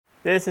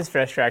This is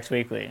Fresh Tracks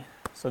Weekly.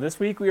 So this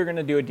week we are going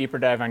to do a deeper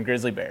dive on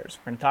grizzly bears.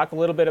 We're going to talk a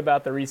little bit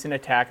about the recent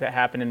attack that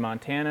happened in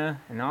Montana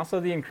and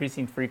also the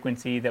increasing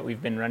frequency that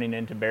we've been running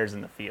into bears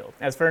in the field.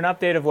 As for an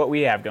update of what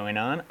we have going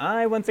on,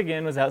 I once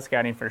again was out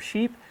scouting for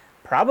sheep,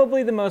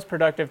 probably the most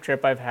productive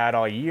trip I've had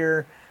all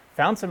year.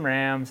 Found some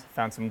rams,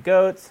 found some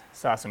goats,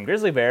 saw some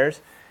grizzly bears,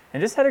 and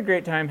just had a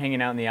great time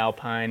hanging out in the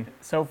Alpine.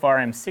 So far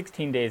I'm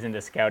 16 days into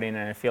scouting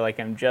and I feel like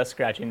I'm just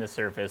scratching the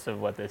surface of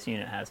what this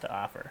unit has to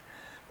offer.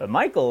 But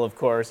Michael, of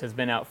course, has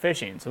been out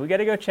fishing, so we got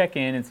to go check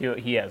in and see what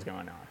he has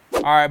going on.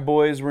 All right,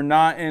 boys, we're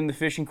not in the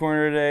fishing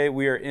corner today.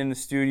 We are in the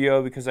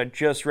studio because I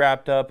just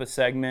wrapped up a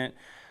segment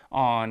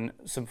on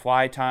some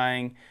fly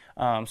tying,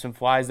 some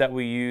flies that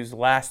we used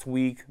last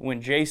week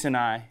when Jason and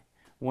I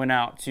went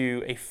out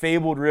to a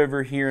fabled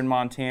river here in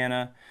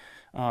Montana.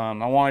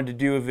 I wanted to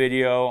do a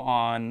video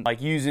on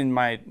using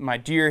my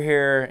deer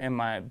hair and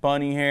my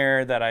bunny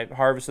hair that I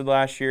harvested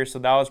last year, so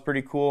that was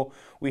pretty cool.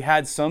 We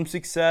had some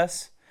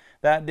success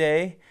that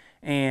day,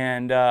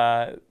 and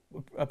a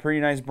pretty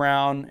nice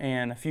brown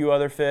and a few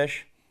other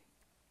fish.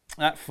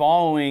 That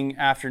following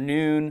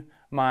afternoon,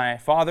 my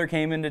father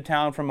came into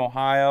town from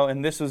Ohio,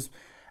 and this was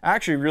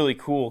actually really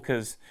cool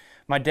because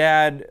my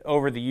dad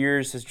over the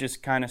years has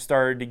just kind of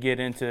started to get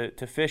into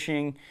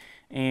fishing,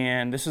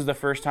 and this is the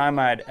first time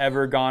I had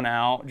ever gone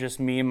out, just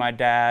me and my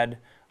dad,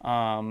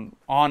 on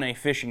a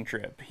fishing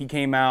trip. He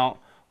came out,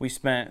 we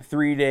spent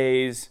 3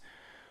 days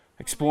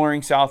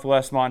exploring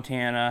southwest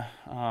Montana,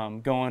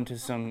 going to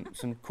some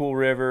cool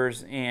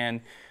rivers, and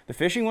the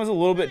fishing was a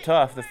little bit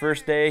tough. The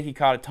first day he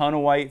caught a ton of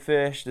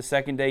whitefish. The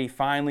second day he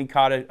finally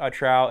caught a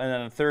trout, and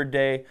then the third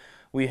day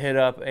we hit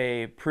up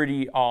a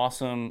pretty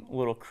awesome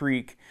little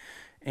creek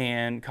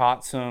and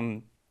caught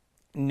some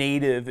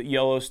native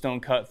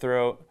Yellowstone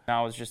cutthroat. That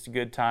was just a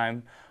good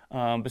time.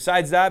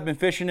 Besides that, I've been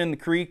fishing in the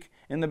creek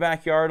in the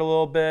backyard a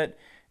little bit.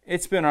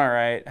 It's been all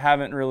right.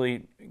 Haven't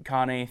really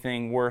caught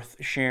anything worth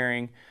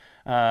sharing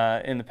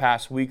in the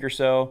past week or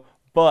so,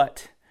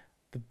 but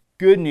the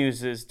good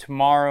news is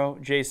tomorrow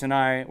Jason and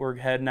I, we're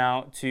heading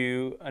out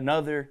to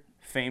another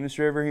famous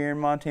river here in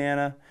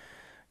Montana.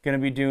 Going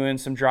to be doing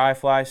some dry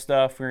fly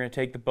stuff. We're going to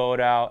take the boat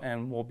out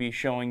and we'll be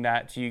showing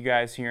that to you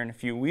guys here in a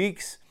few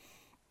weeks.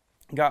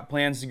 Got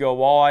plans to go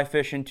walleye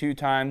fishing 2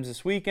 times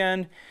this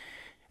weekend,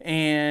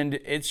 and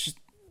it's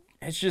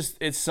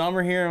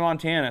summer here in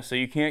Montana, so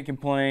you can't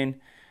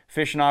complain.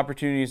 Fishing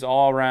opportunities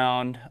all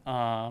around,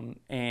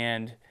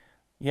 and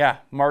yeah,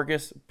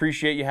 Marcus,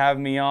 appreciate you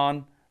having me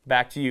on.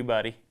 Back to you,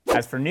 buddy.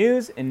 As for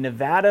news, in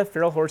Nevada,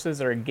 feral horses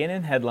are again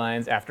in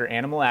headlines after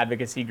animal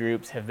advocacy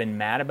groups have been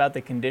mad about the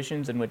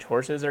conditions in which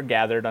horses are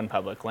gathered on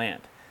public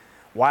land.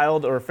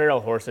 Wild or feral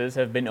horses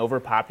have been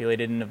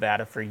overpopulated in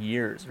Nevada for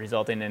years,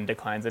 resulting in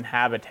declines in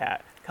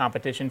habitat,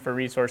 competition for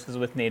resources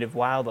with native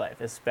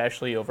wildlife,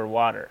 especially over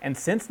water. And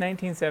since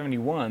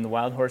 1971, the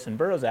Wild Horse and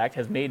Burros Act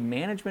has made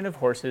management of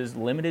horses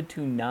limited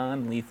to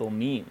non-lethal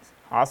means.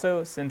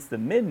 Also, since the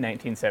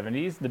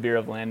mid-1970s, the Bureau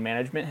of Land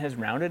Management has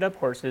rounded up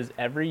horses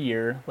every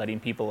year, letting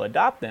people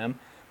adopt them,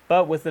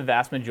 but with the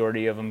vast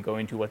majority of them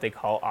going to what they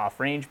call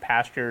off-range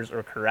pastures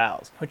or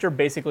corrals, which are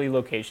basically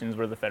locations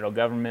where the federal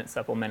government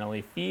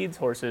supplementally feeds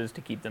horses to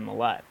keep them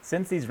alive.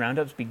 Since these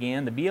roundups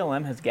began, the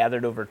BLM has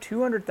gathered over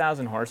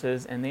 200,000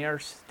 horses, and they are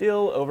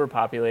still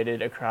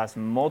overpopulated across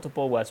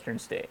multiple western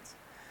states.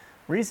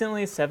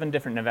 Recently, 7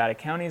 different Nevada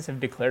counties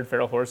have declared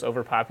feral horse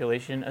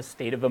overpopulation a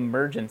state of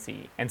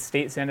emergency, and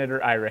State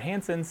Senator Ira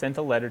Hansen sent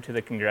a letter to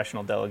the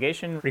congressional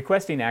delegation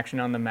requesting action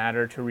on the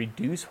matter to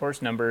reduce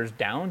horse numbers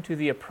down to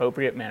the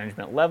appropriate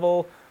management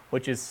level,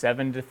 which is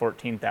 7,000 to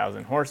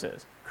 14,000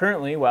 horses.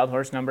 Currently, wild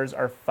horse numbers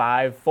are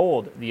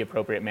 5-fold the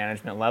appropriate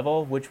management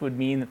level, which would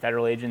mean that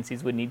federal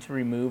agencies would need to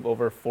remove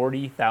over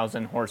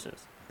 40,000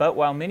 horses. But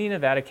while many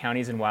Nevada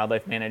counties and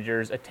wildlife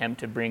managers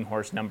attempt to bring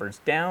horse numbers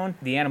down,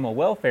 the animal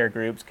welfare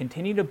groups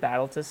continue to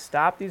battle to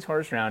stop these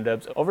horse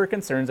roundups over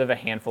concerns of a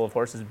handful of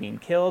horses being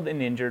killed and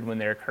injured when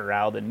they're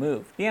corralled and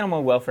moved. The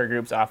animal welfare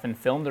groups often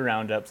film the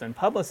roundups and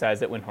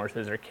publicize it when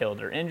horses are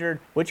killed or injured,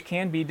 which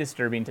can be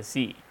disturbing to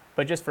see.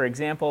 But just for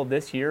example,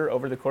 this year,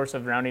 over the course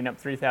of rounding up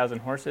 3,000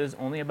 horses,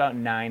 only about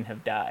 9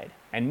 have died.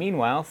 And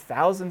meanwhile,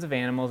 thousands of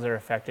animals are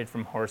affected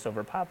from horse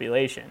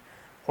overpopulation.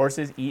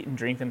 Horses eat and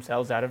drink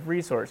themselves out of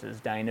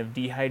resources, dying of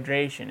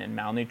dehydration and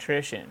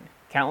malnutrition.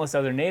 Countless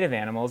other native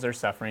animals are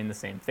suffering the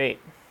same fate.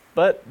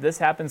 But this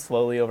happens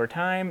slowly over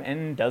time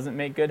and doesn't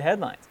make good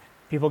headlines.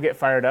 People get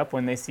fired up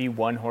when they see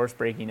one horse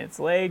breaking its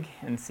leg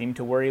and seem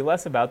to worry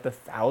less about the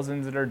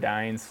thousands that are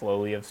dying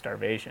slowly of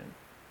starvation.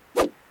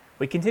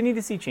 We continue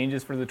to see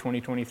changes for the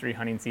 2023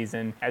 hunting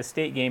season as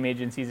state game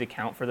agencies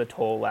account for the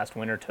toll last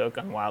winter took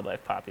on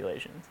wildlife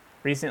populations.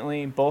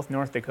 Recently, both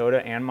North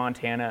Dakota and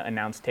Montana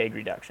announced tag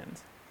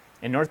reductions.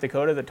 In North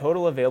Dakota, the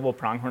total available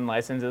pronghorn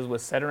licenses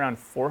was set around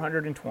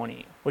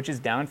 420, which is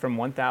down from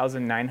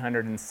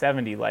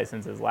 1,970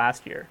 licenses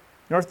last year.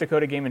 North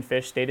Dakota Game and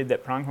Fish stated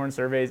that pronghorn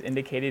surveys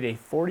indicated a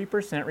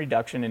 40%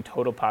 reduction in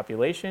total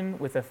population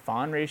with a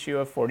fawn ratio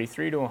of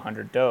 43 to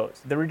 100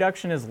 does. The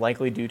reduction is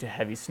likely due to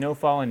heavy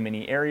snowfall in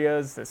many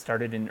areas that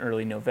started in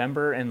early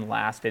November and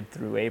lasted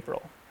through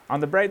April. On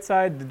the bright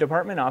side, the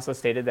department also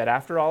stated that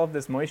after all of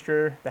this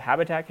moisture, the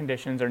habitat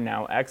conditions are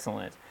now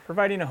excellent,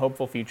 providing a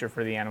hopeful future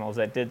for the animals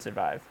that did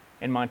survive.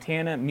 In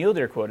Montana, mule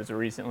deer quotas were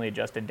recently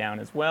adjusted down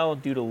as well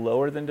due to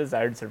lower than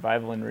desired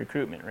survival and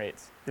recruitment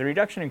rates. The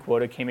reduction in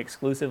quota came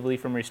exclusively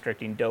from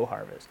restricting doe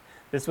harvest.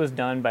 This was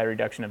done by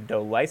reduction of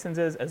doe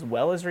licenses as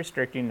well as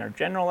restricting our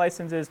general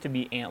licenses to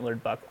be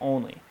antlered buck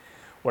only,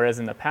 whereas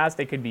in the past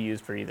they could be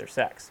used for either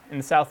sex. In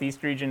the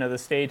southeast region of the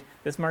state,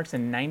 this marks a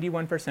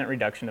 91%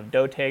 reduction of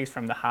doe tags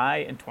from the high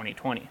in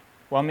 2020.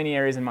 While many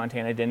areas in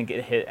Montana didn't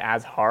get hit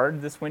as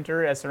hard this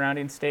winter as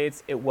surrounding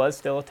states, it was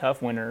still a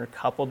tough winter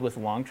coupled with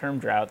long-term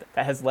drought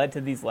that has led to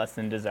these less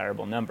than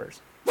desirable numbers.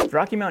 The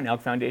Rocky Mountain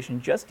Elk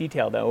Foundation just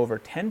detailed that over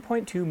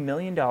 $10.2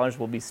 million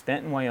will be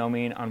spent in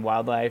Wyoming on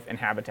wildlife and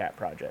habitat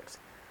projects.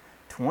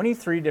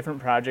 23 different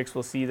projects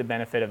will see the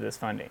benefit of this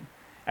funding.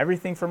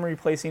 Everything from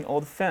replacing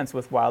old fence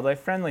with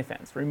wildlife-friendly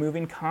fence,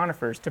 removing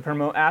conifers to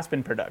promote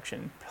aspen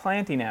production,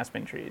 planting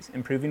aspen trees,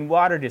 improving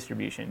water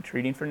distribution,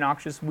 treating for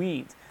noxious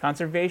weeds,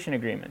 conservation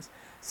agreements,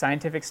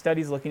 scientific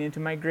studies looking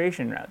into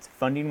migration routes,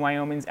 funding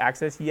Wyoming's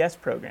Access Yes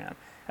program,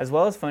 as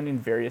well as funding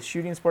various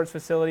shooting sports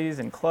facilities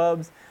and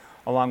clubs,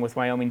 along with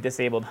Wyoming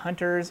Disabled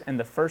Hunters and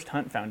the First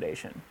Hunt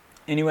Foundation.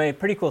 Anyway,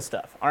 pretty cool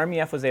stuff.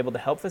 RMEF was able to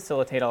help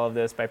facilitate all of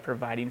this by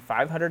providing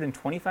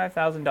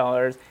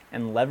 $525,000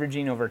 and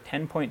leveraging over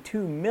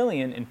 $10.2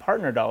 million in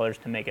partner dollars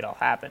to make it all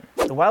happen.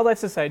 The Wildlife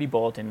Society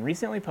Bulletin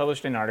recently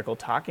published an article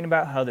talking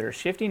about how there are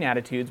shifting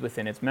attitudes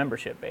within its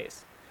membership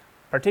base,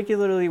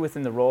 particularly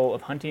within the role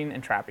of hunting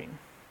and trapping.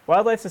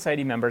 Wildlife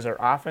Society members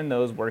are often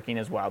those working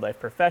as wildlife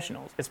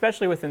professionals,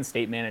 especially within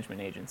state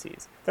management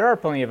agencies. There are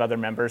plenty of other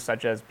members,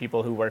 such as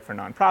people who work for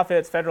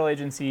nonprofits, federal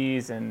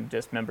agencies, and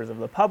just members of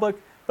the public,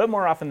 but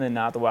more often than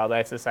not, the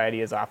Wildlife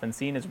Society is often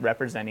seen as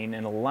representing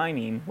and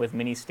aligning with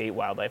many state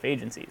wildlife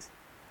agencies.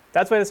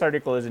 That's why this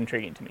article is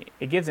intriguing to me.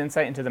 It gives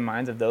insight into the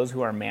minds of those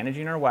who are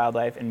managing our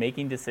wildlife and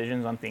making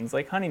decisions on things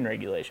like hunting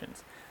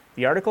regulations.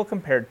 The article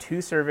compared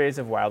two surveys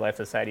of Wildlife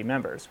Society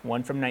members,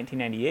 one from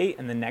 1998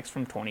 and the next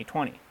from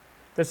 2020.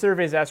 The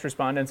surveys asked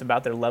respondents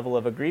about their level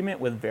of agreement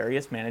with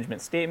various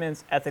management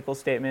statements, ethical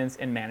statements,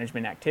 and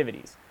management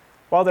activities.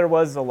 While there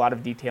was a lot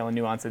of detail and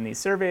nuance in these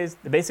surveys,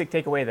 the basic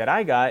takeaway that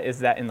I got is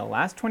that in the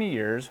last 20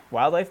 years,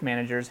 wildlife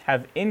managers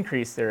have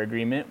increased their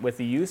agreement with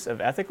the use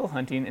of ethical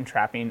hunting and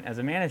trapping as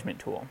a management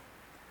tool.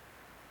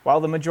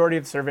 While the majority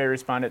of survey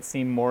respondents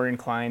seem more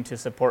inclined to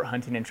support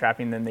hunting and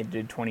trapping than they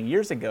did 20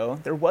 years ago,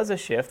 there was a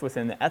shift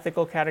within the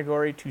ethical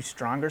category to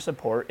stronger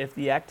support if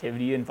the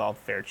activity involved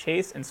fair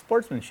chase and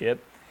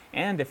sportsmanship,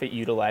 and if it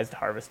utilized a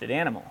harvested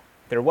animal.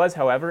 There was,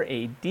 however,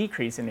 a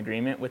decrease in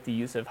agreement with the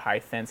use of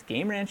high-fence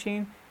game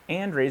ranching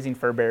and raising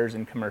fur bearers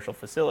in commercial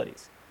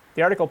facilities.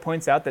 The article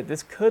points out that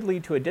this could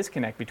lead to a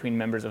disconnect between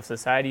members of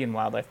society and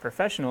wildlife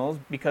professionals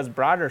because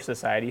broader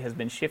society has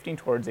been shifting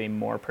towards a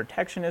more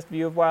protectionist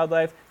view of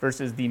wildlife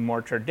versus the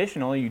more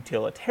traditional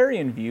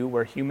utilitarian view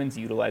where humans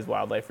utilize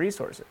wildlife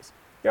resources.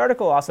 The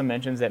article also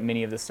mentions that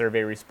many of the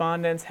survey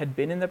respondents had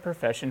been in the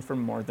profession for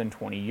more than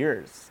 20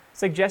 years,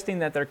 suggesting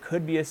that there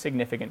could be a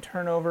significant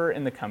turnover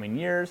in the coming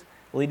years,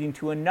 leading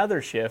to another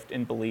shift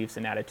in beliefs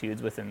and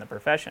attitudes within the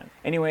profession.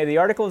 Anyway, the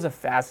article is a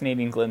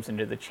fascinating glimpse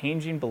into the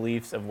changing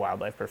beliefs of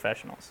wildlife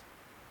professionals.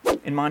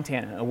 In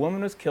Montana, a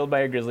woman was killed by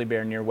a grizzly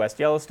bear near West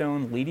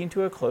Yellowstone, leading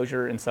to a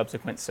closure and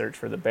subsequent search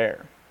for the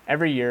bear.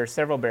 Every year,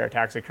 several bear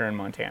attacks occur in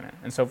Montana,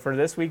 and so for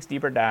this week's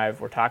Deeper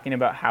Dive, we're talking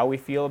about how we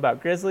feel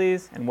about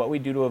grizzlies and what we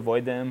do to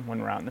avoid them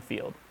when we're out in the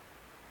field.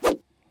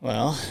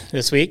 Well,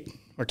 this week,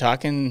 we're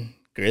talking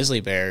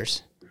grizzly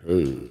bears.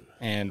 Ooh.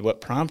 And what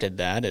prompted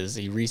that is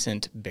the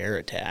recent bear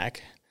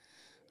attack,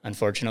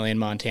 unfortunately, in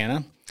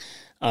Montana.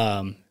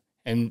 And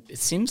it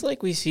seems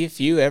like we see a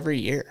few every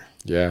year.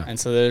 Yeah. And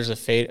so there's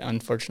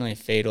unfortunately, a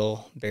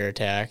fatal bear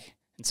attack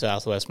in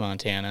southwest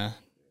Montana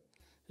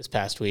this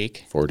past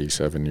week.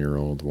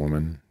 47-year-old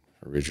woman,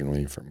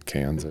 originally from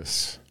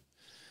Kansas,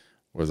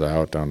 was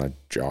out on a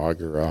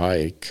jog or a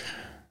hike.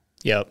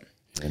 Yep.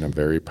 In a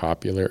very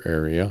popular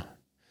area,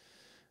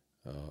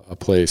 a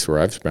place where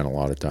I've spent a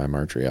lot of time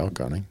archery elk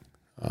hunting.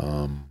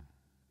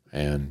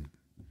 And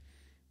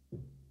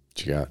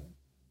she got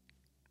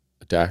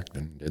attacked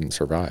and didn't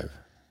survive.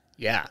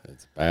 Yeah.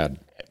 It's bad.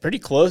 Pretty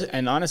close,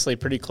 and honestly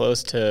pretty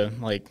close to,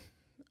 like,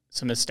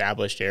 some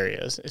established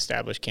areas,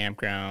 established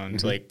campgrounds,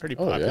 Mm-hmm. like pretty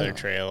popular yeah.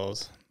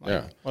 trails, like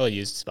Yeah.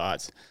 well-used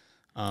spots.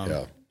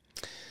 Yeah.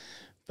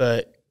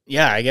 But,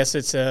 yeah, I guess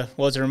it's a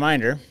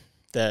reminder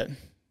that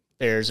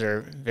bears are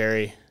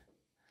very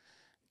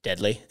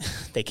deadly.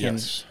 They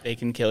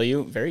can kill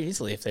you very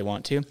easily if they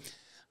want to.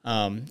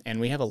 And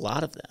we have a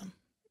lot of them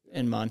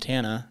in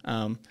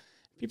Montana.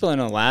 People in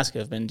Alaska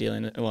have been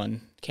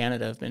in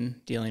Canada have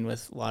been dealing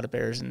with a lot of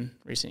bears in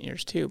recent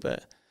years too,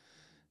 but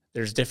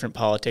there's different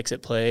politics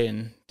at play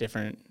in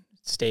different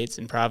states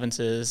and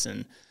provinces,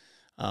 and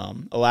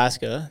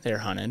Alaska, they're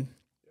hunted.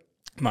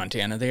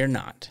 Montana, they are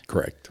not.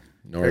 Correct.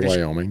 Nor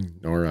Wyoming,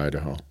 nor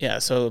Idaho. Yeah,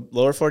 so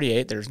lower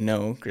 48, there's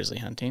no grizzly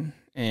hunting.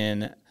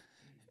 In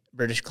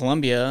British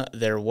Columbia,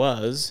 there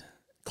was.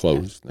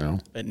 Closed now.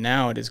 But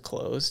now it is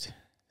closed.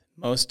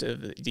 Most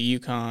of the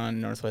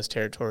Yukon, Northwest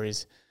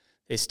Territories,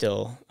 they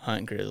still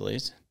hunt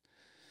grizzlies.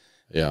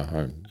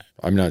 Yeah,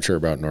 I'm not sure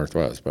about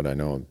Northwest, but I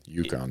know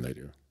Yukon they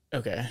do.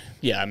 Okay.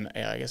 Yeah,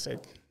 I guess I'm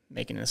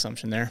making an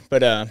assumption there.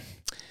 But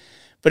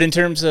in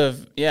terms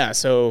of,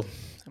 so,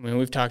 I mean,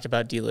 we've talked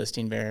about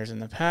delisting bears in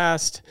the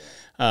past.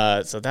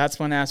 So that's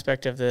one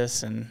aspect of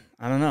this. And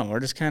I don't know,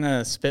 we're just kind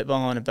of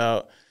spitballing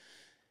about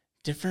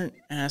different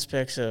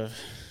aspects of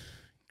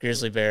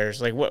grizzly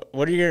bears. Like,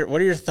 what are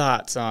your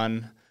thoughts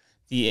on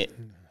the...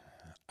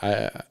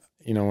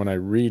 when I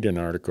read an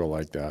article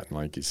like that, and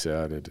like you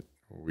said,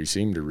 we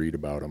seem to read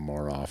about them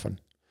more often.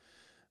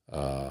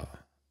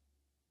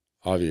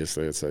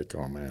 Obviously, it's like,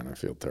 oh man, I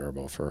feel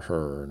terrible for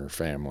her and her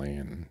family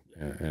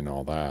and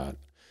all that.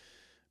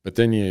 But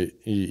then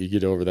you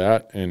get over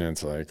that, and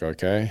it's like,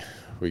 okay,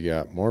 we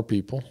got more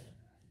people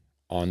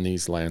on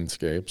these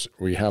landscapes.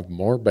 We have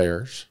more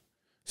bears.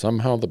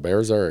 Somehow the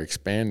bears are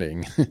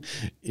expanding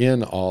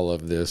in all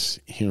of this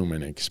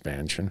human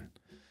expansion.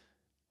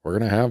 We're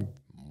going to have,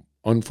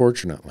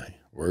 unfortunately,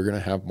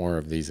 more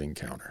of these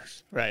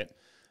encounters. Right.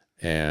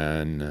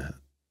 And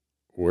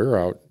we're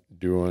out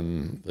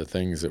doing the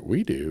things that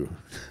we do,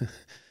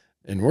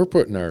 and we're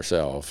putting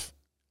ourselves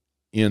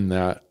in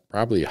that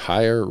probably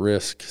higher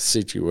risk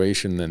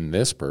situation than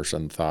this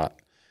person thought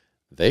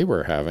they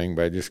were having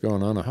by just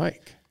going on a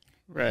hike.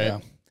 Right.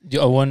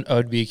 Yeah. I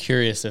would be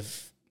curious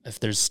if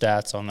there's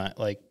stats on that,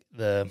 like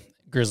the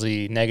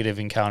grizzly negative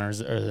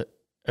encounters, are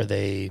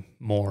they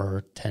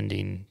more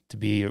tending to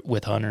be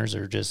with hunters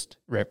or just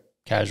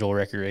casual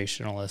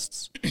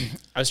recreationalists?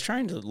 I was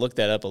trying to look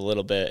that up a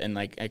little bit, and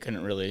like I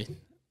couldn't really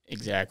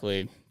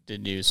exactly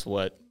deduce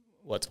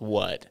what's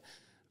what.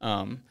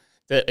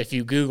 That if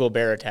you Google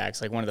bear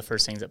attacks, like one of the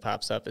first things that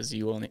pops up is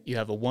you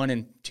have a 1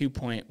 in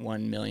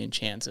 2.1 million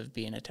chance of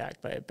being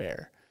attacked by a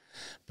bear.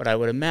 But I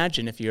would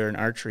imagine if you're an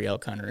archery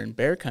elk hunter in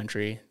bear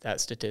country,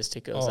 that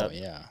statistic goes up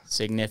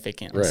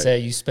significantly. Right. Say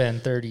you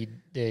spend 30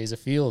 days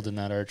afield in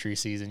that archery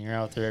season, you're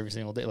out there every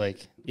single day.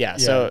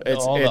 So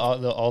it's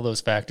all those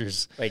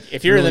factors. Like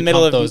if you're really in the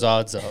middle of those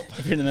odds up,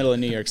 if you're in the middle of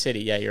New York City,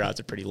 your odds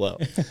are pretty low.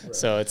 Right.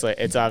 So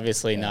it's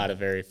obviously not a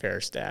very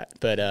fair stat.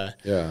 But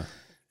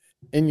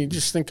and you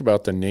just think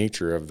about the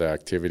nature of the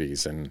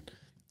activities, and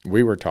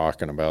we were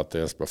talking about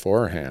this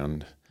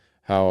beforehand,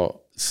 how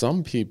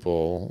some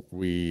people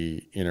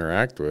we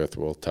interact with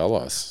will tell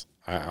us,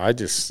 I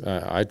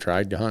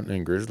tried hunting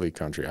in grizzly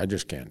country. I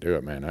just can't do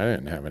it, man. I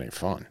didn't have any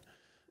fun.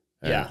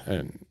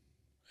 And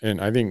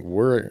I think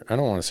I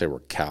don't want to say we're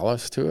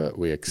callous to it.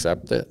 We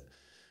accept it.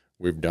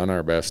 We've done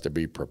our best to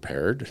be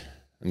prepared.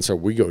 And so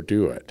we go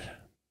do it.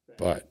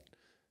 But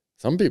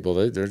some people,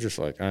 they're just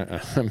like,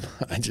 I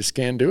just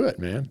can't do it,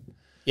 man.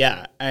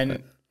 Yeah.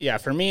 And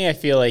for me, I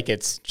feel like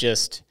it's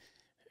just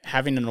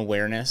having an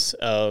awareness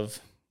of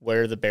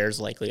where the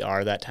bears likely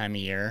are that time of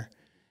year.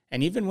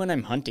 And even when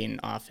I'm hunting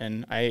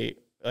often,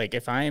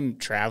 if I'm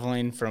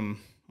traveling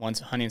from one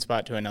hunting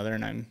spot to another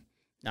and I'm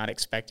not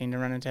expecting to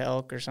run into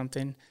elk or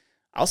something,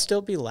 I'll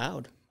still be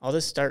loud. I'll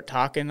just start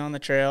talking on the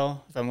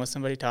trail. If I'm with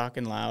somebody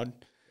talking loud,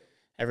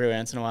 every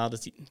once in a while,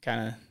 just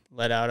kind of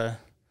let out a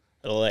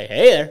little like,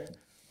 hey there,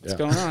 what's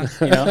going on?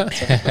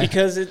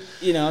 Because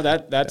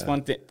that's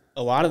one thing.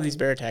 A lot of these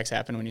bear attacks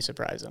happen when you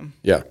surprise them.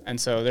 Yeah. And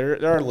so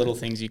there are little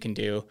things you can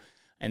do.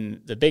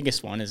 And the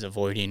biggest one is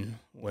avoiding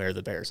where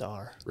the bears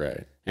are.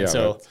 Right. And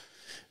so,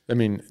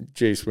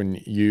 Jace, when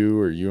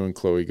you and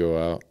Chloe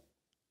go out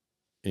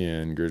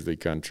in grizzly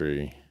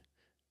country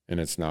and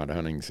it's not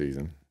hunting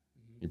season,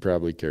 you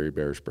probably carry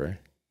bear spray.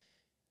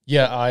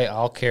 Yeah,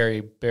 I'll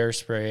carry bear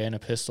spray and a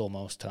pistol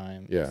most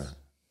times. Yeah.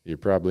 You're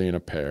probably in a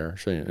pair.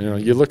 So,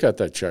 you look at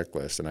that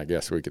checklist, and I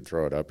guess we could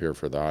throw it up here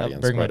for the audience. I'll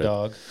bring my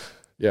dog.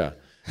 Yeah.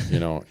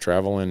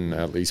 Travel in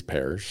at least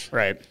pairs.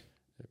 Right.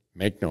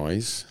 Make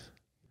noise.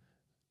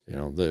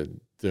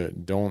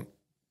 Don't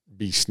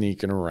be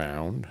sneaking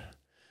around.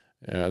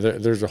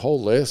 There's a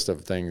whole list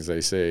of things they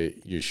say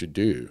you should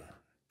do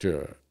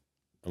to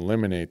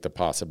eliminate the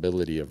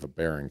possibility of a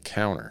bear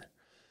encounter.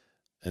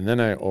 And then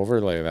I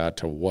overlay that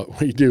to what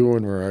we do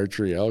when we're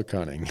archery elk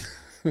hunting.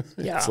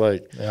 Yeah. It's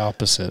like the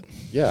opposite.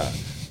 Yeah.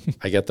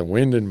 I get the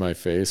wind in my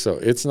face, so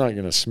it's not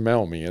going to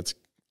smell me.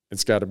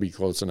 It's got to be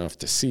close enough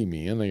to see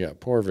me, and they got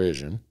poor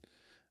vision.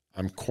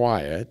 I'm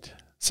quiet.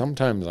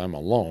 Sometimes I'm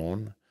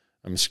alone.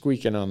 I'm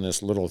squeaking on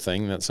this little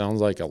thing that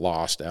sounds like a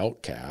lost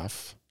elk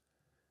calf.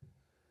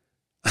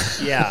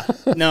 Yeah.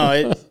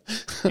 No,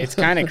 it's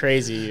kind of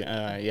crazy,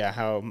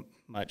 how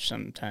much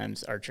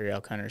sometimes archery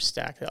elk hunters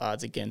stack the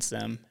odds against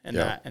them in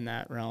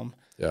that realm.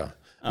 Yeah.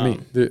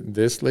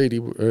 This lady,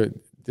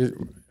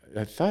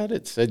 I thought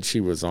it said she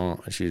was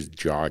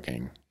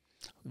jogging.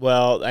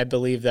 Well, I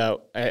believe that,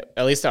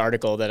 at least the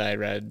article that I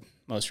read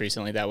most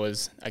recently, that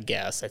was a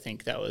guess. I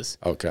think that was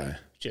okay.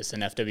 Just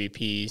an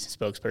FWP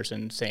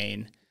spokesperson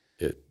saying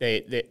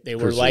They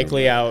were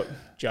likely out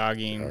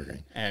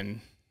jogging.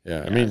 And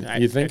yeah, I mean,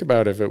 you think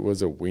about if it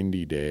was a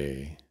windy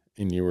day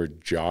and you were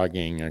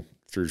jogging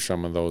through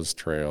some of those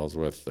trails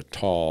with the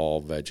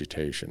tall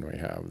vegetation we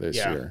have this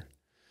year.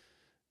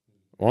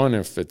 One,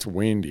 if it's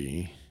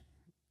windy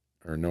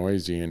or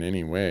noisy in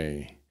any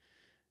way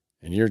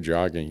and you're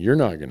jogging, you're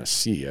not going to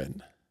see it.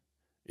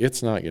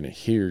 It's not going to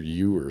hear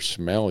you or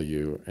smell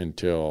you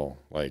until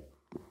right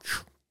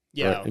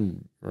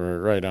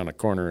on a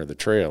corner of the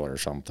trail or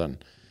something.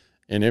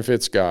 And if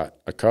it's got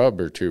a cub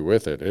or two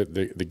with it,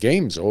 the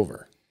game's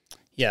over.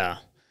 Yeah.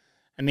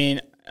 I mean,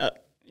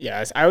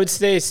 I would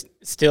say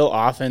still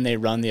often they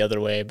run the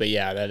other way, but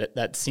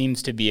that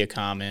seems to be a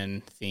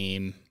common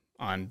theme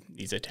on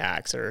these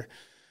attacks, or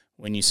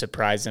when you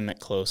surprise them at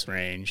close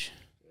range,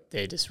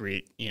 they just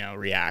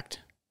react,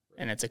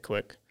 and it's a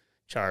quick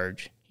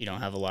charge. You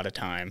don't have a lot of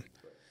time.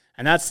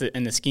 And that's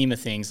in the scheme of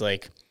things,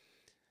 like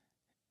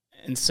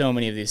in so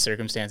many of these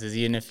circumstances,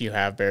 even if you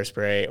have bear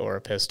spray or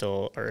a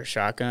pistol or a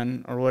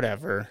shotgun or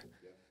whatever,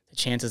 the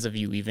chances of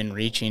you even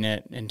reaching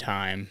it in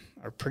time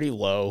are pretty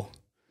low.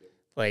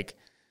 Like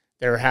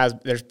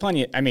there's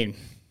plenty, I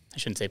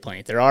shouldn't say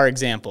plenty. There are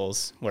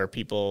examples where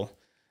people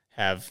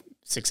have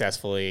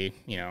successfully,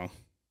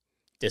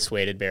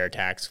 dissuaded bear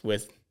attacks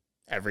with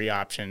every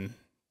option: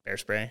 bear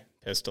spray,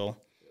 pistol,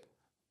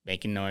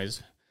 making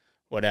noise,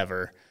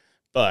 whatever.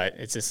 But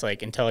it's just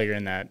like, until you're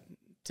in that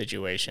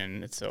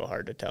situation, it's so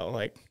hard to tell.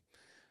 Like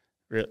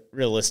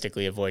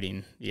realistically,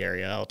 avoiding the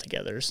area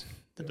altogether is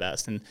the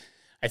best. And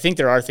I think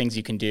there are things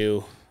you can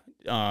do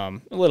a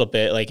little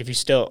bit. Like if you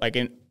still, like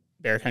in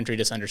bear country,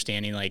 just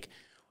understanding, like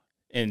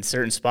in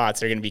certain spots,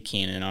 they're going to be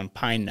keying in on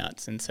pine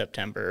nuts in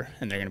September,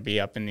 and they're going to be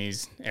up in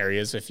these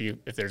areas. If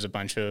there's a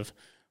bunch of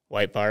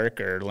white bark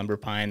or limber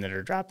pine that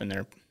are dropping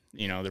their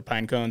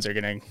pine cones, they're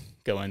going to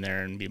go in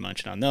there and be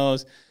munching on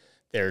those.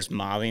 There's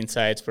mothing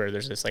sites where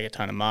there's just like a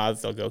ton of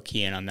moths. They'll go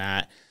key in on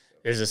that.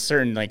 There's a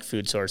certain like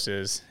food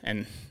sources,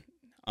 and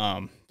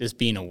just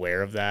being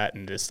aware of that,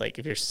 and just like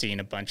if you're seeing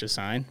a bunch of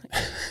sign,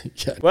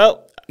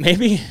 well,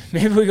 maybe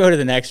we go to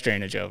the next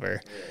drainage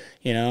over,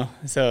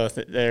 So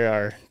there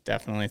are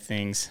definitely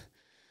things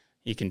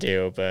you can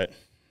do, but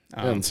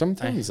and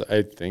sometimes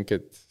I think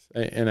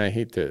and I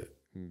hate to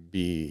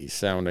be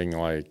sounding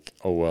like,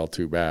 oh well,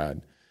 too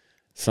bad.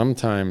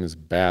 Sometimes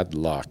bad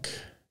luck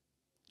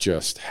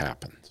just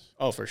happens.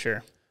 Oh, for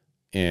sure.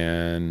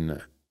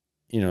 And,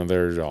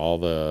 there's all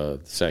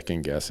the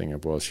second guessing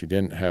of, well, she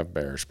didn't have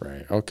bear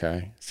spray.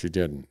 Okay, she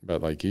didn't.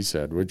 But like you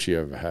said, would she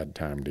have had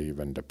time to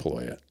even deploy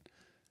it?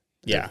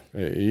 Yeah.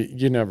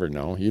 You never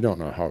know. You don't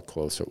know how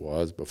close it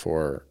was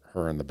before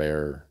her and the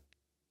bear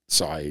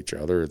saw each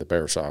other. The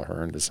bear saw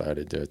her and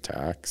decided to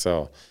attack.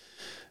 So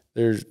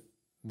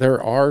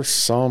there are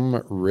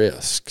some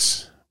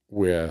risks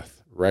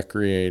with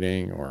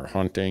recreating or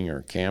hunting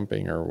or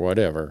camping or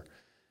whatever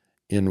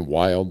in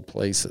wild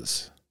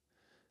places.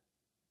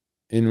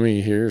 And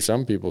we hear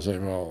some people say,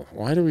 well,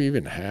 why do we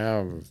even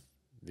have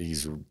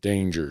these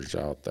dangers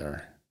out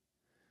there?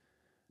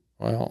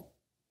 Well,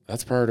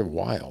 that's part of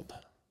wild.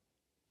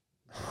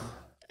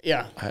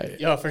 Yeah.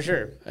 For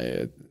sure.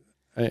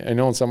 I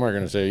know some are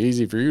going to say,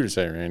 easy for you to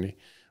say, Randy.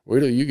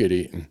 Wait till you get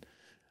eaten.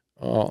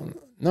 No,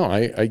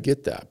 I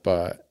get that.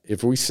 But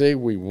if we say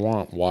we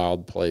want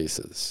wild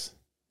places,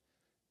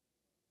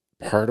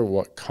 part of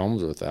what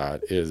comes with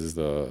that is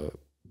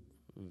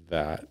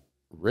that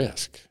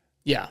risk.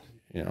 Yeah.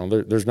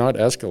 There's not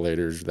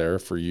escalators there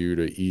for you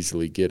to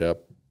easily get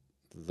up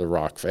the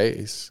rock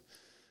face.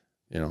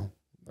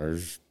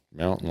 There's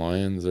mountain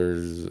lions.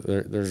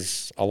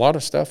 There's a lot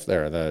of stuff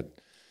there that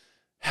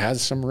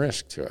has some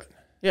risk to it.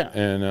 Yeah.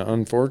 And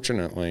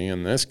unfortunately,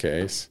 in this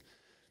case,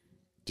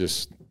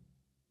 just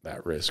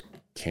that risk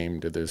came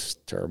to this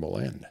terrible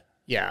end.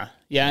 Yeah.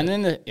 Yeah. And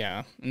then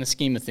in the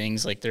scheme of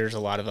things, like there's a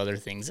lot of other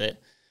things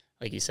that,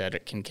 like you said,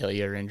 it can kill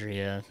you or injure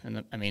you.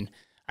 And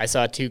I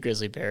saw 2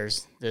 grizzly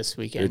bears this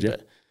weekend,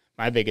 but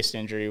my biggest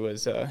injury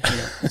was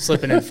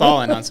slipping and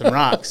falling on some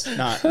rocks,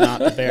 not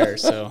the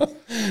bears. So,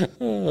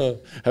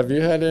 have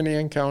you had any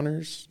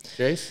encounters,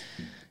 Jace?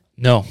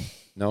 No,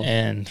 No,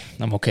 and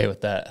I'm okay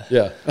with that.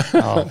 Yeah,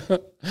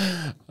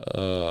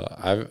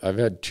 I've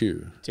had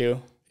 2.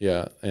 2?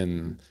 Yeah,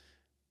 and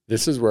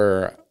this is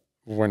where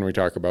when we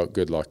talk about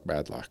good luck,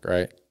 bad luck,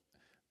 right?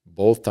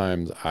 Both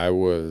times I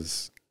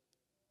was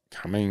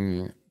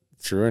coming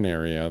through an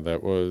area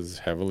that was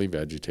heavily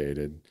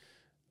vegetated.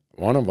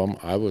 One of them,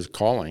 I was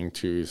calling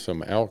to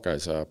some elk I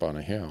saw up on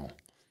a hill,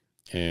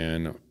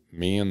 and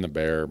me and the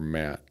bear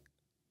met,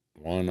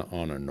 one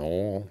on a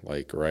knoll,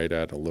 like right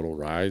at a little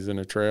rise in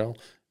a trail,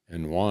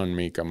 and one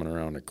me coming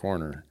around a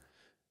corner.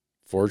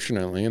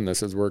 Fortunately, and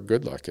this is where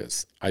good luck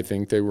is, I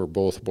think they were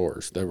both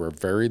boars. They were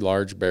very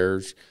large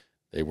bears.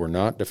 They were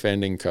not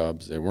defending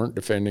cubs. They weren't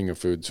defending a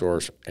food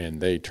source,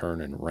 and they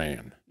turned and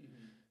ran.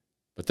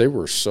 But they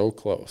were so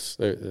close.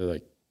 They're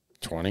like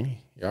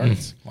 20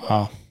 yards.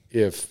 Wow.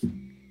 If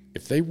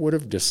they would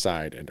have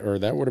decided, or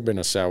that would have been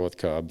a sow with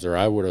cubs, or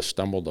I would have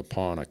stumbled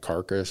upon a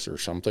carcass or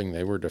something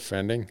they were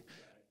defending,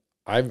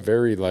 I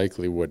very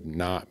likely would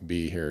not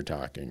be here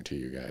talking to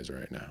you guys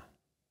right now.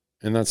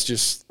 And that's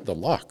just the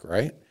luck,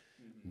 right?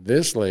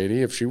 This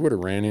lady, if she would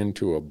have ran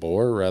into a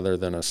boar rather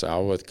than a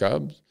sow with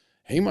cubs,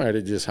 he might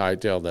have just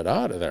hightailed it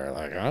out of there.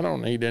 Like, I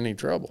don't need any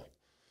trouble.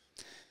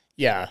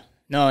 Yeah.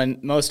 No,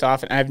 and most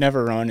often, I've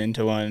never run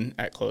into one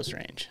at close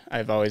range.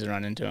 I've always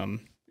run into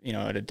them,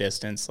 at a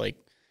distance, like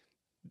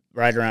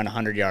right around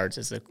 100 yards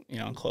is the,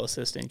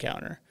 closest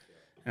encounter.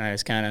 And I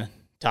just kind of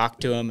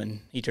talked to him, and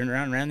he turned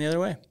around and ran the other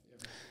way.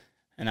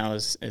 And that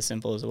was as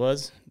simple as it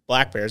was.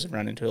 Black bears have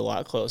run into a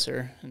lot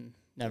closer and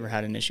never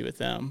had an issue with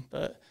them,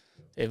 but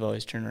they've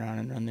always turned around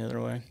and run the other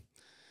way.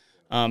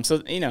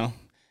 So,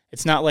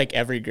 it's not like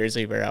every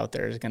grizzly bear out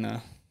there is going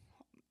to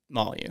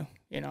maul you,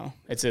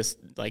 It's just,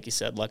 like you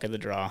said, luck of the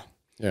draw.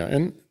 Yeah,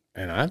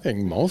 and I think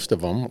most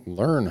of them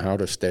learn how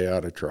to stay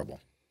out of trouble.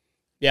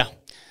 Yeah.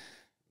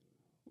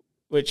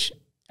 Which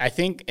I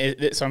think,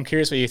 so I'm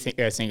curious what you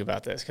guys think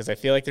about this, because I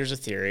feel like there's a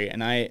theory,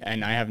 and I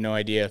have no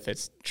idea if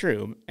it's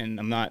true, and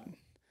I'm not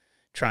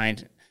trying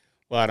to,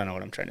 well, I don't know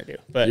what I'm trying to do.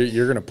 But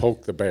you're going to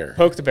poke the bear.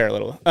 Poke the bear a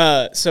little.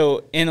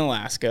 So in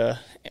Alaska,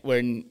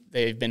 when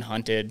they've been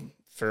hunted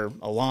for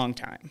a long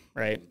time,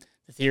 right?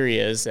 The theory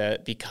is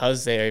that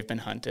because they've been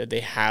hunted,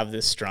 they have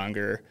this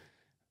stronger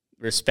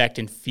respect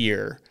and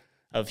fear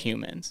of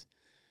humans.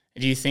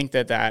 Do you think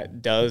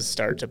that does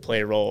start to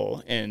play a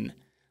role in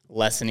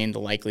lessening the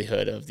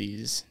likelihood of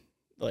these,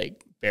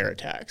 like, bear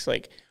attacks?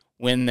 Like,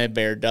 when the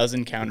bear does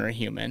encounter a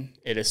human,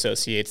 it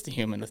associates the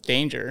human with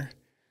danger,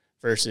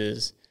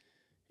 versus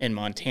in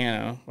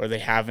Montana, where they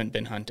haven't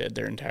been hunted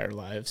their entire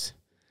lives,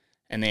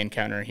 and they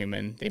encounter a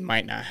human, they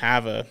might not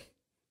have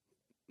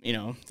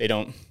they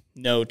don't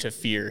know to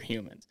fear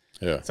humans.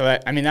 Yeah. So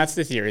that's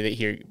the theory that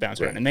here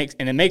bounces around.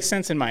 It makes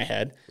sense in my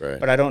head, right.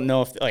 But I don't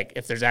know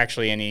if there's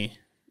actually any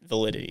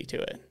validity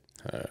to it.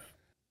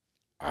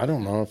 I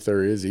don't know if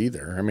there is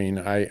either. I mean,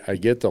 I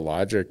get the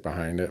logic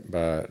behind it,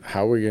 but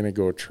how are we going to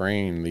go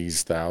train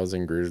these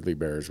 1,000 grizzly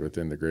bears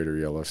within the greater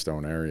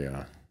Yellowstone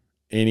area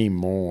any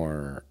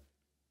more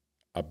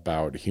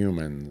about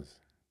humans,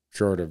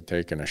 short of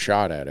taking a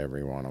shot at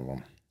every one of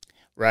them?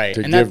 Right.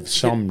 To give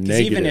some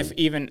negative.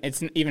 Even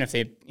if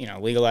they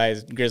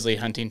legalize grizzly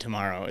hunting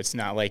tomorrow, it's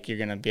not like you're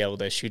going to be able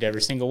to shoot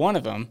every single one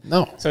of them.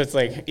 No. So it's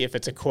like, if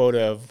it's a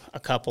quota of a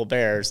couple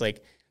bears,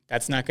 like,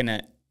 that's not going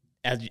to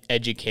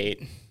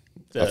educate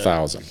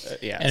 1,000.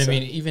 Yeah. And I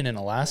mean, even in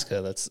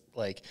Alaska, that's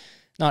like,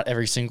 not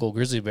every single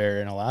grizzly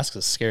bear in Alaska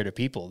is scared of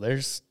people.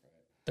 There's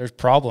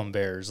problem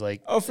bears,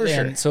 like, for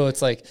sure. So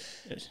it's like,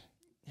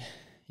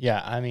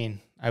 yeah, I mean,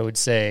 I would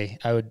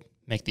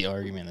make the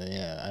argument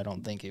that, I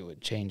don't think it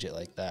would change it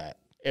like that.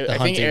 I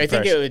think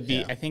it would be.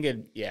 Yeah. I think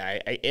it. Yeah.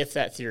 If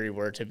that theory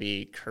were to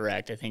be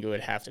correct, I think it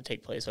would have to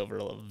take place over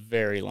a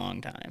very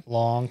long time.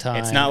 Long time.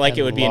 It's not like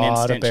it would be an instant. A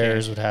lot of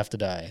bears change. would have to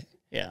die.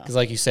 Yeah. Because,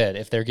 like you said,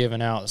 if they're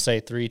giving out, say,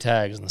 3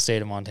 tags in the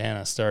state of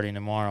Montana starting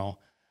tomorrow,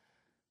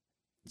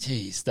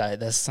 geez,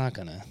 that's not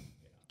gonna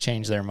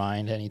change their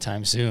mind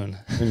anytime soon.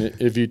 And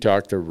if you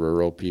talk to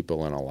rural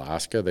people in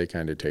Alaska, they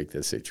kind of take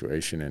this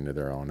situation into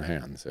their own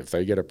hands. If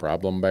they get a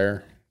problem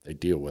bear, they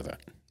deal with it.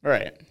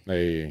 Right.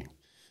 They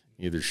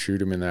either shoot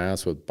them in the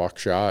ass with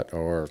buckshot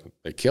or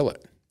they kill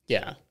it.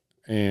 Yeah.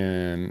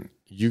 And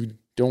you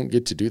don't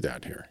get to do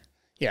that here.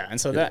 Yeah,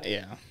 and so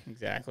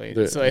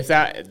exactly. So if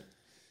that,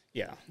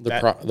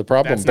 the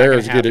problem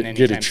bears get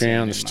a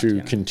chance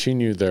to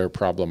continue their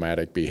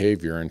problematic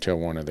behavior until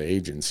one of the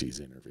agencies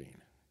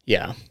intervene.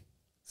 Yeah.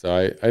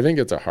 So I think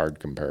it's a hard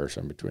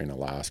comparison between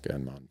Alaska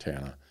and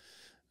Montana,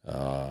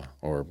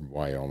 or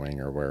Wyoming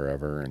or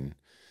wherever. And,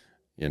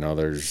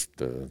 there's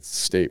the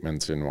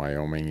statements in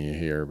Wyoming you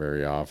hear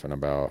very often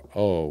about,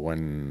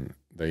 when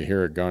they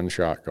hear a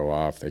gunshot go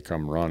off, they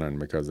come running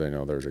because they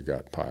know there's a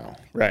gut pile.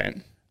 Right.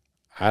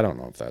 I don't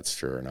know if that's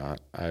true or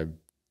not. I've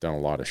done a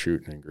lot of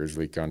shooting in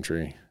grizzly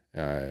country.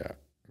 I've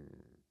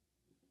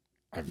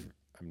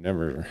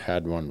never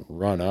had one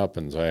run up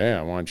and say, "Hey,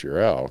 I want your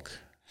elk."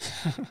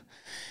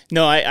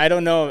 No, I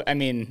don't know. I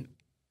mean,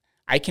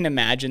 I can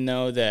imagine,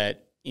 though,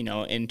 that,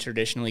 in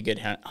traditionally good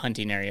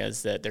hunting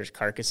areas, that there's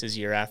carcasses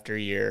year after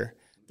year.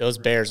 Those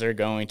bears are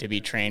going to be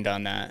trained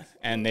on that,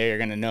 and they're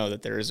going to know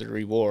that there is a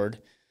reward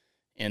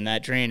in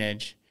that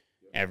drainage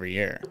every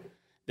year.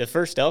 The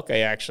first elk I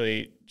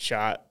actually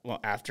shot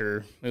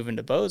after moving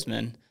to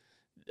Bozeman,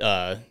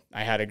 I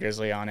had a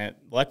grizzly on it.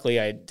 Luckily,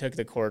 I took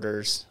the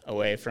quarters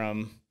away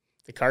from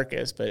the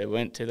carcass, but it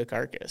went to the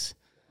carcass.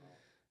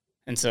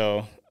 And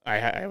so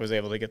I was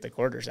able to get the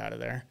quarters out of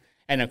there.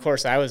 And, of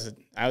course, I was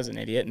an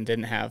idiot and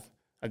didn't have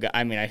a gun.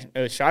 I mean,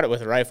 I shot it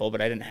with a rifle,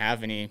 but I didn't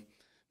have any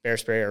bear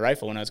spray or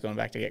rifle when I was going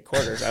back to get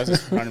quarters. I was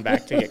just running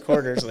back to get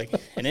quarters like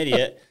an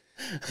idiot.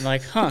 I'm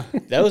like,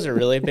 those are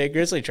really big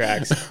grizzly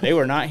tracks. They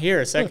were not here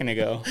a second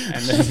ago.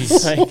 And then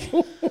he's like...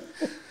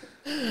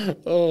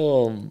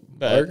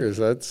 Marcus,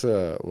 that's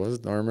what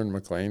does Norman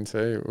McLean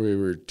say? We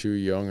were too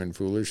young and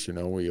foolish to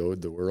know we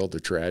owed the world a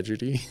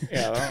tragedy.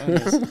 Yeah,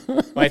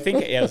 I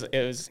think it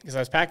was because I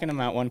was packing them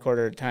out 1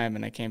 quarter at a time,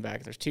 and I came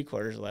back. There's 2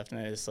 quarters left,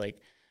 and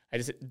I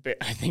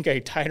I think I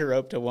tied a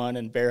rope to one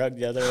and bear hugged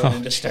the other one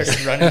and just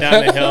started running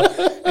down the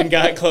hill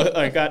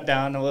and got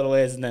down a little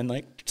ways and then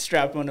like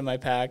strapped one to my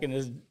pack and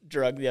just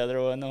drug the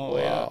other one the whole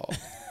way out.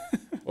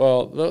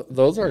 Well,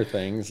 those are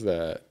things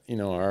that,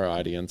 our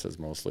audience is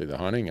mostly the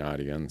hunting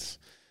audience.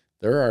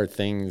 There are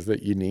things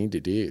that you need to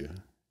do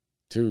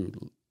to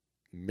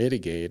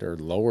mitigate or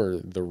lower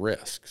the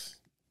risks.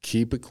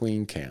 Keep a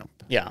clean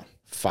camp. Yeah.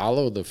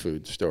 Follow the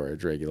food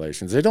storage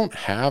regulations. They don't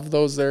have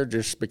those there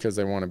just because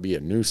they want to be a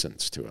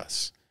nuisance to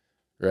us,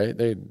 right?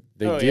 They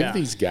give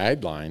these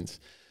guidelines.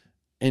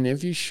 And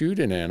if you shoot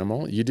an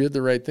animal, you did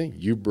the right thing.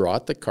 You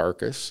brought the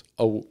carcass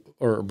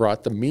or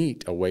brought the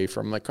meat away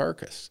from the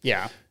carcass.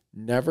 Yeah.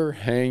 Never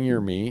hang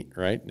your meat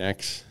right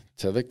next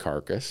to the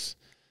carcass.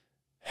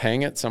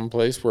 Hang it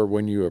someplace where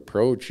when you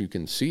approach, you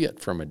can see it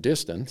from a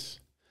distance.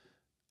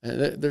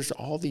 And there's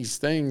all these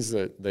things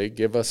that they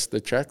give us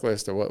the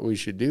checklist of what we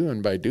should do.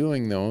 And by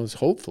doing those,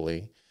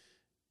 hopefully,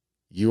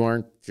 you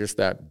aren't just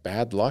that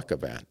bad luck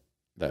event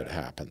that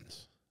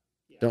happens.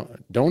 Yeah.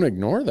 Don't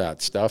ignore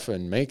that stuff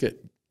and make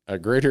it a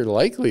greater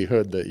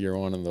likelihood that you're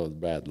one of those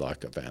bad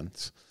luck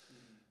events.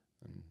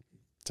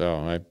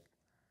 So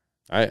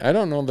I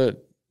don't know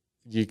that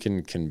you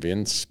can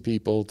convince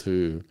people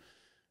to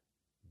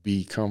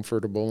be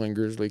comfortable in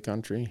grizzly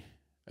country.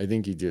 I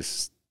think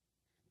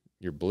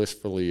you're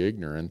blissfully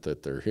ignorant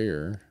that they're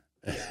here,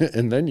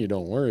 and then you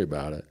don't worry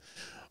about it.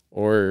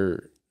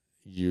 Or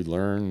you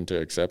learn to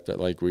accept it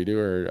like we do,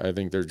 or I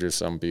think there's just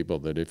some people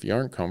that if you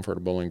aren't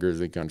comfortable in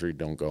grizzly country,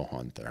 don't go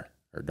hunt there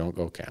or don't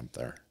go camp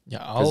there.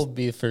 Yeah, I'll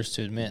be the first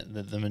to admit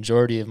that the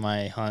majority of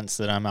my hunts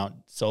that I'm out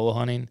solo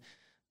hunting,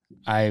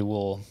 I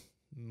will,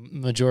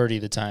 majority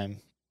of the time,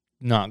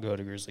 not go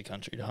to grizzly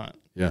country to hunt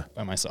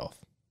by myself.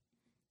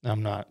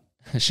 I'm not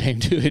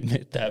ashamed to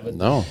admit that, but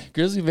no,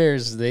 grizzly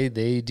bears,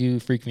 they do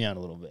freak me out a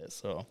little bit.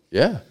 So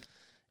yeah,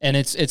 and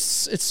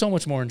it's so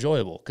much more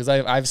enjoyable because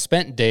I've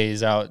spent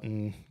days out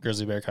in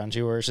grizzly bear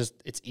country where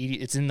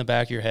it's in the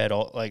back of your head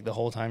like the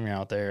whole time you're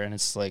out there, and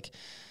it's like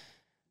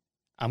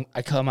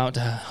I come out to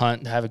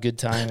hunt to have a good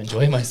time,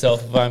 enjoy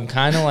myself. If I'm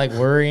kind of like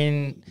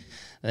worrying,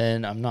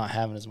 then I'm not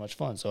having as much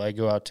fun. So I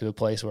go out to a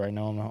place where I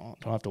know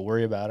don't have to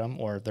worry about them,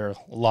 or they're a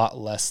lot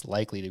less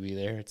likely to be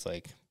there. It's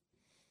like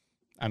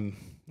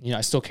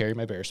I still carry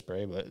my bear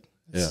spray, but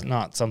it's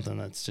not something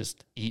that's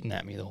just eating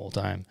at me the whole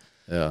time.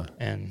 Yeah.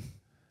 And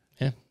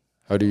yeah.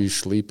 How do you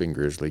sleep in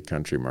grizzly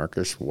country,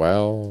 Marcus?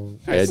 Well,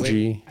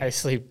 edgy? I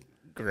sleep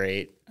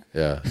great.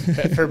 Yeah.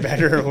 For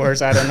better or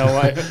worse, I don't know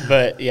why.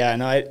 But yeah,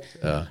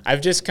 no,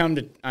 I've just come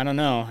to, I don't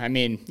know. I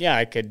mean, yeah,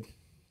 I could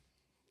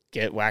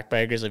get whacked by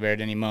a grizzly bear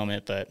at any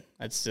moment, but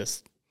that's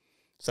just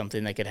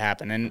something that could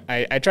happen. And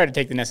I try to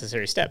take the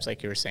necessary steps,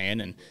 like you were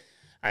saying, and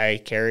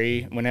I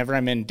carry, whenever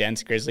I'm in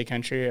dense grizzly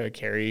country, I would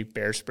carry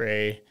bear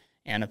spray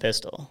and a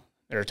pistol.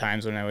 There are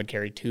times when I would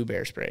carry 2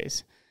 bear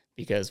sprays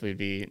because we'd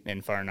be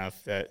in far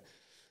enough that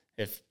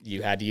if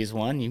you had to use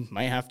one, you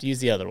might have to use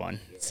the other one.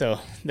 So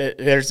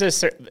there's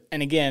this,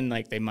 and again,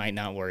 like they might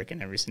not work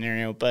in every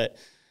scenario, but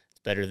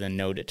it's better than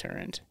no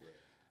deterrent.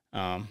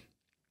 And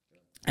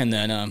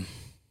then,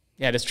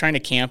 just trying to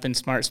camp in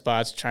smart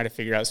spots, try to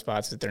figure out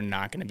spots that they're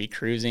not going to be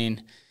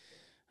cruising.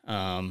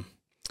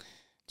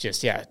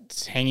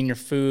 Just hanging your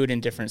food in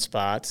different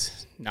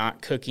spots,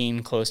 not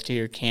cooking close to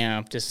your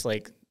camp, just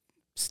like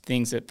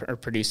things that are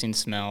producing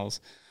smells.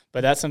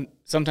 But that's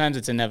sometimes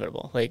it's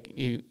inevitable. Like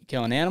you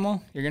kill an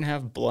animal, you're gonna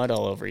have blood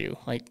all over you.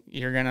 Like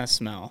you're gonna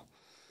smell.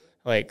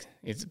 But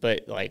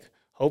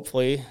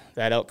hopefully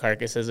that elk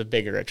carcass is a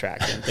bigger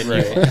attractant than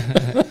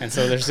you. And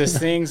so there's just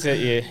things that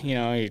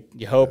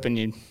you hope and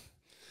you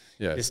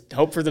just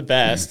hope for the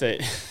best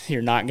that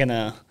you're not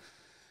gonna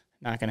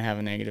have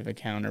a negative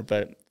encounter.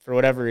 But for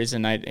whatever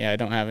reason, I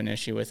don't have an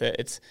issue with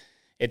it.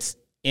 It's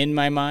in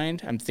my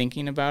mind. I'm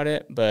thinking about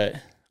it, but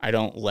I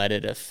don't let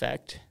it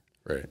affect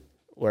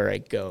where I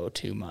go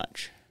too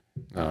much.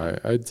 No,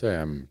 I'd say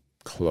I'm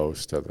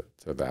close to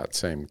that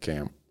same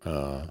camp.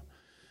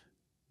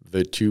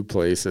 The 2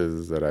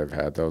 places that I've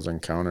had those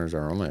encounters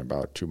are only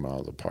about 2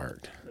 miles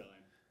apart. Really?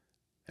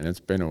 And it's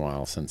been a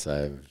while since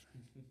I've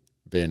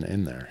been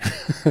in there.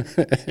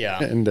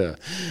 Yeah. And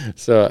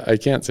so I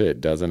can't say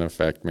it doesn't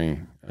affect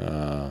me.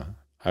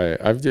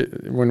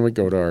 When we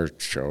go to our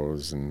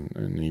shows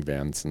and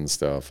events and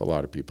stuff, a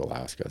lot of people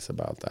ask us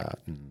about that,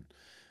 and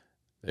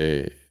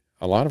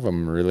a lot of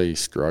them really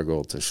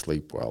struggle to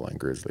sleep well in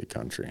grizzly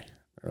country.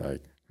 They're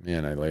like,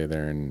 man, I lay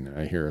there and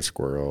I hear a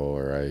squirrel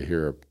or I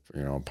hear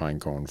a pine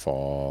cone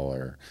fall,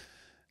 or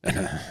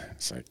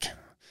it's like,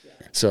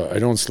 so I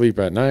don't sleep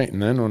at night,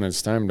 and then when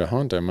it's time to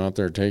hunt, I'm out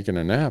there taking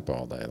a nap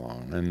all day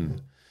long,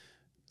 and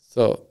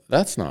so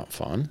that's not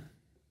fun.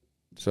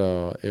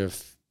 So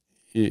if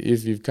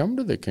you've come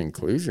to the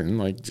conclusion,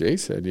 like Jay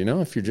said,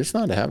 if you're just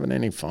not having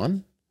any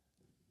fun,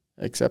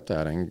 accept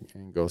that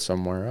and go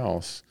somewhere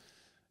else,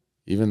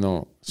 even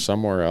though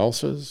somewhere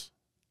else's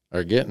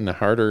are getting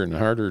harder and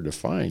harder to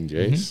find,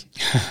 Jace.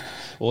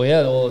 Mm-hmm.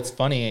 Well, it's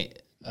funny.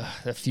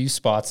 A few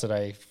spots that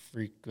I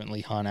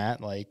frequently hunt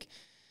at, like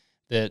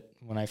that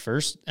when I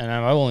first, and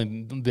I've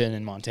only been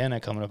in Montana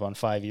coming up on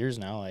 5 years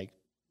now, like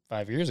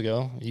 5 years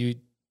ago,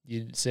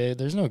 you'd say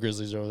there's no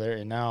grizzlies over there,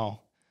 and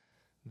now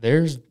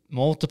there's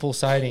multiple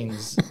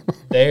sightings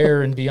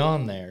there and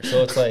beyond there.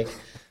 So it's like,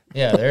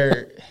 yeah,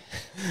 they're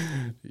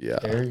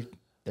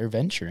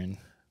venturing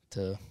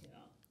to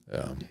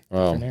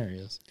different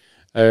areas.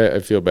 I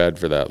feel bad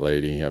for that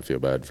lady. I feel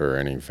bad for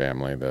any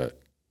family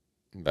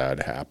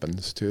that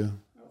happens to.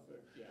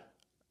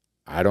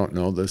 I don't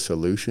know the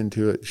solution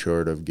to it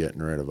short of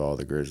getting rid of all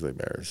the grizzly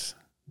bears.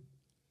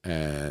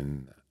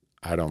 And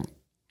I'm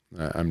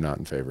not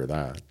in favor of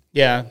that.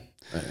 Yeah.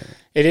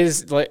 It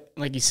is, like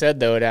you said,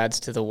 though, it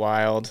adds to the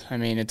wild. I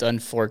mean, it's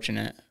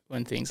unfortunate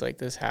when things like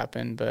this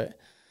happen, but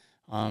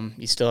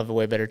you still have a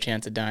way better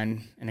chance of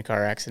dying in a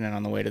car accident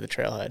on the way to the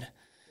trailhead.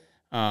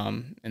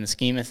 In the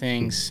scheme of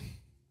things,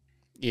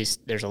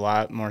 there's a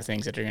lot more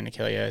things that are going to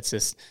kill you. It's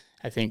just,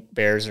 I think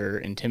bears are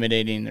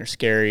intimidating. They're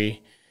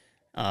scary.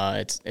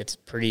 It's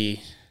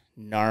pretty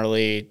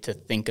gnarly to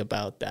think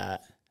about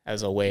that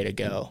as a way to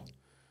go,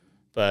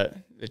 but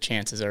the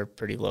chances are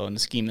pretty low in the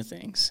scheme of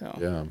things. So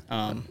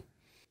yeah.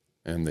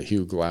 And the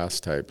Hugh Glass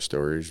type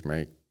stories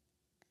they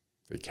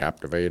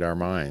captivate our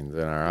minds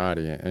and our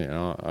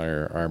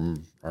audience,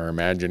 our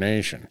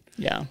imagination.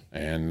 Yeah.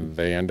 And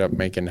they end up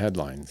making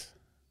headlines.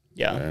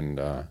 Yeah.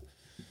 And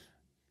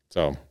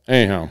so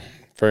anyhow,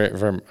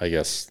 from I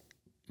guess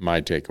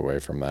my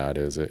takeaway from that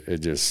is it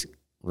just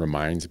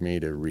reminds me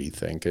to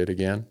rethink it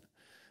again.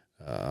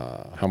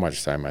 How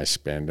much time I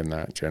spend in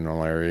that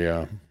general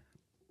area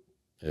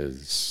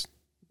is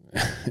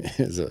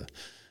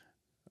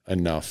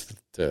enough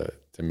to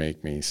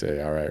make me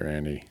say, all right,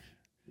 Randy,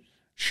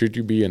 should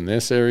you be in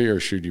this area or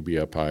should you be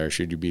up higher?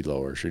 Should you be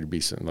lower? Should you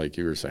be, like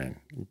you were saying,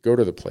 go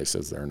to the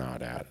places they're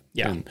not at.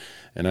 Yeah.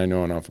 And I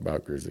know enough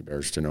about grizzly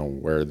bears to know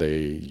where they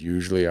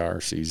usually are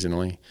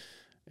seasonally,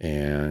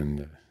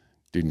 and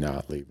do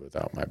not leave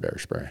without my bear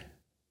spray.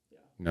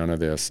 None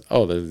of this,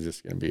 this is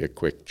just going to be a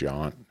quick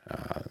jaunt.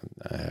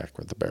 Heck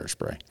with the bear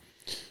spray.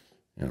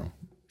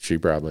 She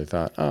probably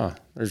thought,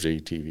 there's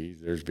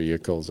ATVs, there's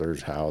vehicles,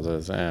 there's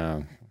houses.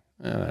 I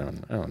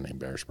don't need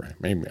bear spray.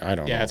 Maybe, I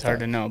don't know. Yeah, it's hard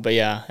to know, but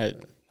yeah,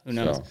 who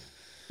knows? So,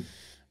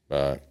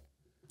 but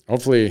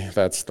hopefully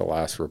that's the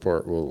last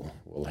report we'll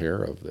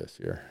hear of this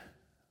year.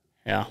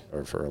 Yeah.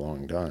 Or for a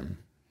long time.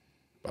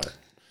 But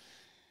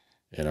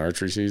in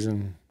archery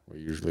season, we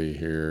usually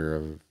hear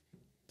of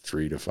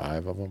 3 to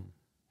 5 of them.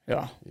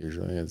 Yeah.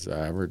 Usually it's the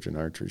average in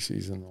archery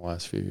season the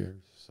last few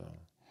years. So,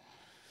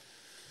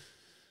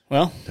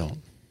 well,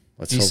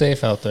 be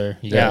safe out there,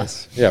 you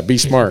guys. Yeah, be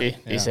smart.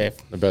 Be safe.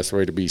 The best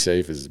way to be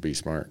safe is to be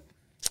smart.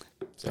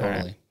 So,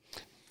 totally. Right.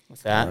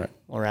 With that,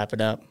 we'll wrap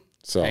it up.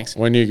 So thanks.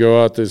 When you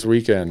go out this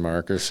weekend,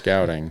 Marcus,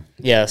 scouting,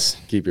 yes,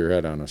 keep your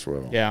head on a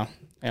swivel. Yeah.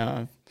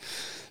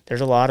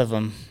 There's a lot of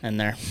them in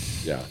there.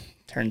 Yeah.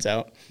 Turns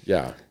out.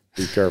 Yeah.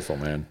 Be careful,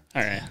 man.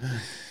 All right.